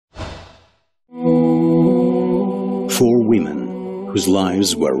4 women whose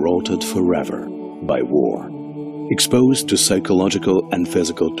lives were altered forever by war, exposed to psychological and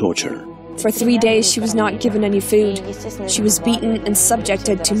physical torture. For 3 days, she was not given any food. She was beaten and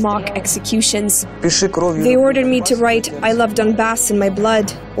subjected to mock executions. They ordered me to write, "I love Donbass" in my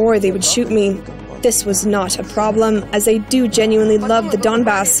blood, or they would shoot me. This was not a problem, as I do genuinely love the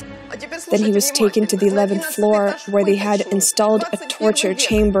Donbass. Then he was taken to the 11th floor, where they had installed a torture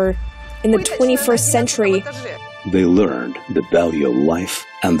chamber. In the 21st century, They learned the value of life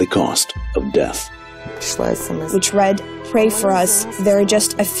and the cost of death. which read, "Pray for us, there are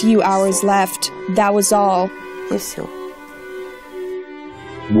just a few hours left." That was all.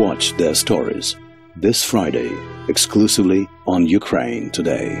 Watch their stories this Friday exclusively on Ukraine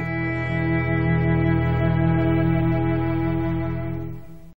Today.